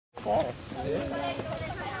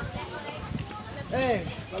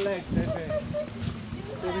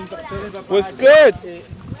What's good?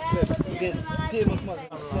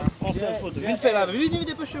 On se photo. Viens faire la vue,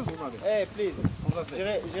 dépêchez-vous. Hey, please.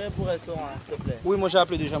 J'irai pour le restaurant, s'il te plaît. Oui, moi j'ai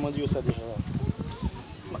appelé déjà, mon Dieu, ça déjà.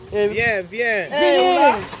 Viens, viens.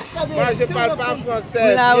 Moi, je parle pas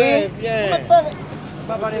français. Viens, viens.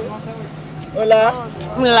 Hola.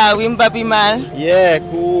 Là, oui, m'pas plus mal. Yeah,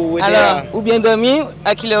 cool. Alors, ou bien dormi,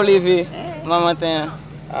 à qui l'heure levé, matin?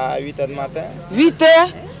 À 8h du matin. 8h?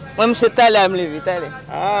 Moi, je suis allé à me lever,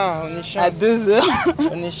 Ah, on est chance. À 2h.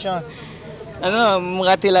 On est chance. Ah non, je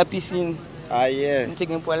raté la piscine. Ah, yeah. Je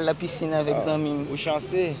suis allé à la piscine avec Zami. Ou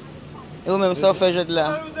chancé. Et vous même ça, fait jeu de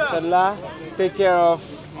là. Celle-là, take care of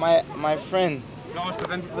my friend. Non, je peux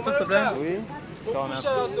faire une petite photo, s'il te plaît? Oui. Je te remercie.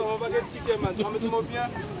 On va gagner ticket, man. Tu vas mettre bien?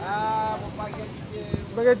 Ah, on va gagner ticket.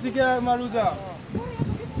 On va gagner ticket, Malouda.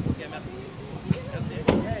 Ok, merci.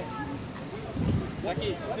 Merci.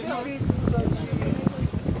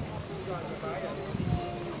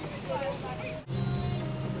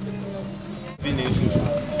 Venez, chouchou.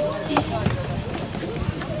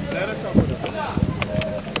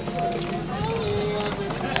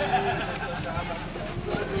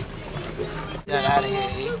 Get out of here.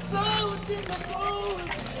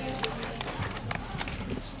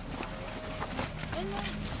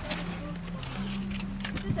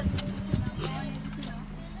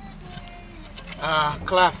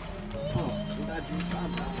 Clef.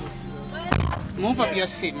 Move up your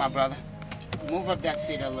seat, my brother. Move up that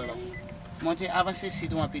seat a little. Monte, avance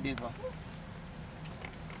seat un peu devant.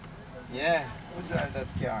 Yeah, who drive that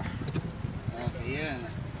car? Okay, yeah.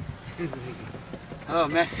 Oh,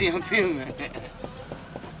 merci un peu, man.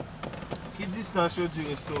 Qui distance du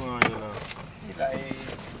restaurant là?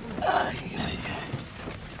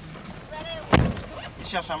 Il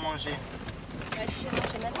cherche à manger. Je cherche à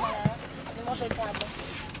manger maintenant là. Je mange le pain après.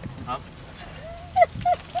 Hein?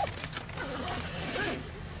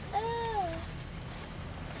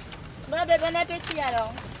 Bon appétit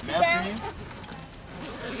alors. Merci.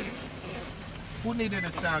 Who needed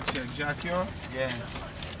a sound check? Jackie? Yeah.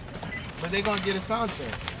 But they're gonna get a sound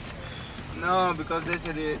check. No, because they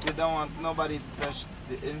said they don't want nobody to touch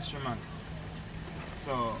the instruments.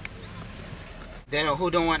 So. Who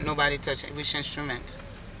don't want nobody touching which instrument?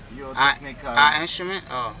 Your technical. Our instrument?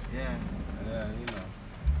 Oh. Yeah, you know.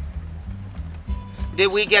 Did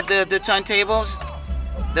we get the turntables?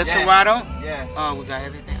 The Serato? Yeah. Oh, we got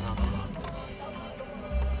everything.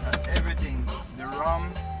 Okay. Everything. The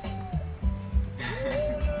rum.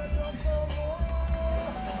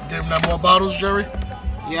 Give him that more bottles, Jerry?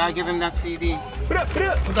 Yeah, I give him that CD.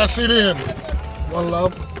 Put that CD in. One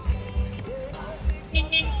love.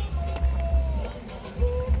 CD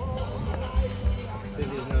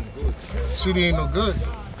is not good. CD ain't no good.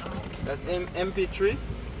 That's MP3?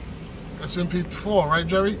 That's MP4, right,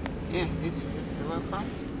 Jerry? Yeah, it's well fine.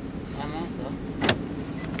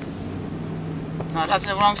 No, that's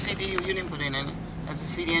the wrong CD you didn't put in it. That's a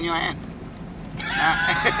CD in your hand. Yeah,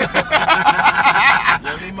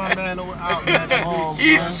 leave my man out, man. Oh,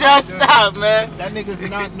 He's stressed out, man. That nigga's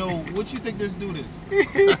not know. What you think this dude is?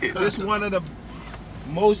 This one of the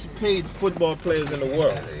most paid football players in the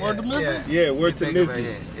world. Word to Missy? Yeah, word to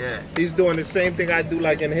Missy. Yeah. He's doing the same thing I do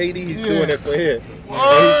like in Haiti. He's doing it for here.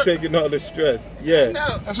 And he's taking all the stress. Yeah.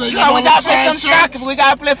 That's why you We got all them gotta play signed some soccer. shirts. We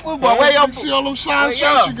gotta play football. Where your See all them signed Where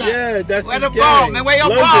shirts you got? Yeah, that's Where his the ball, gang. man? Where your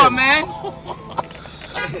London. ball, man?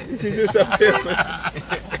 He's just up here for...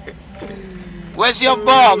 Where's your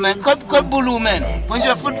ball, man? Cut blue, man. Where's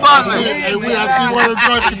your football, man? Hey, I see one of the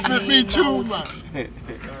joints can fit me too, man.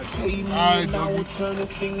 Now we'll turn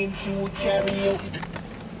this thing into a karaoke.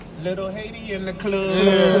 Little Haiti in the club.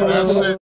 Yeah, that's it.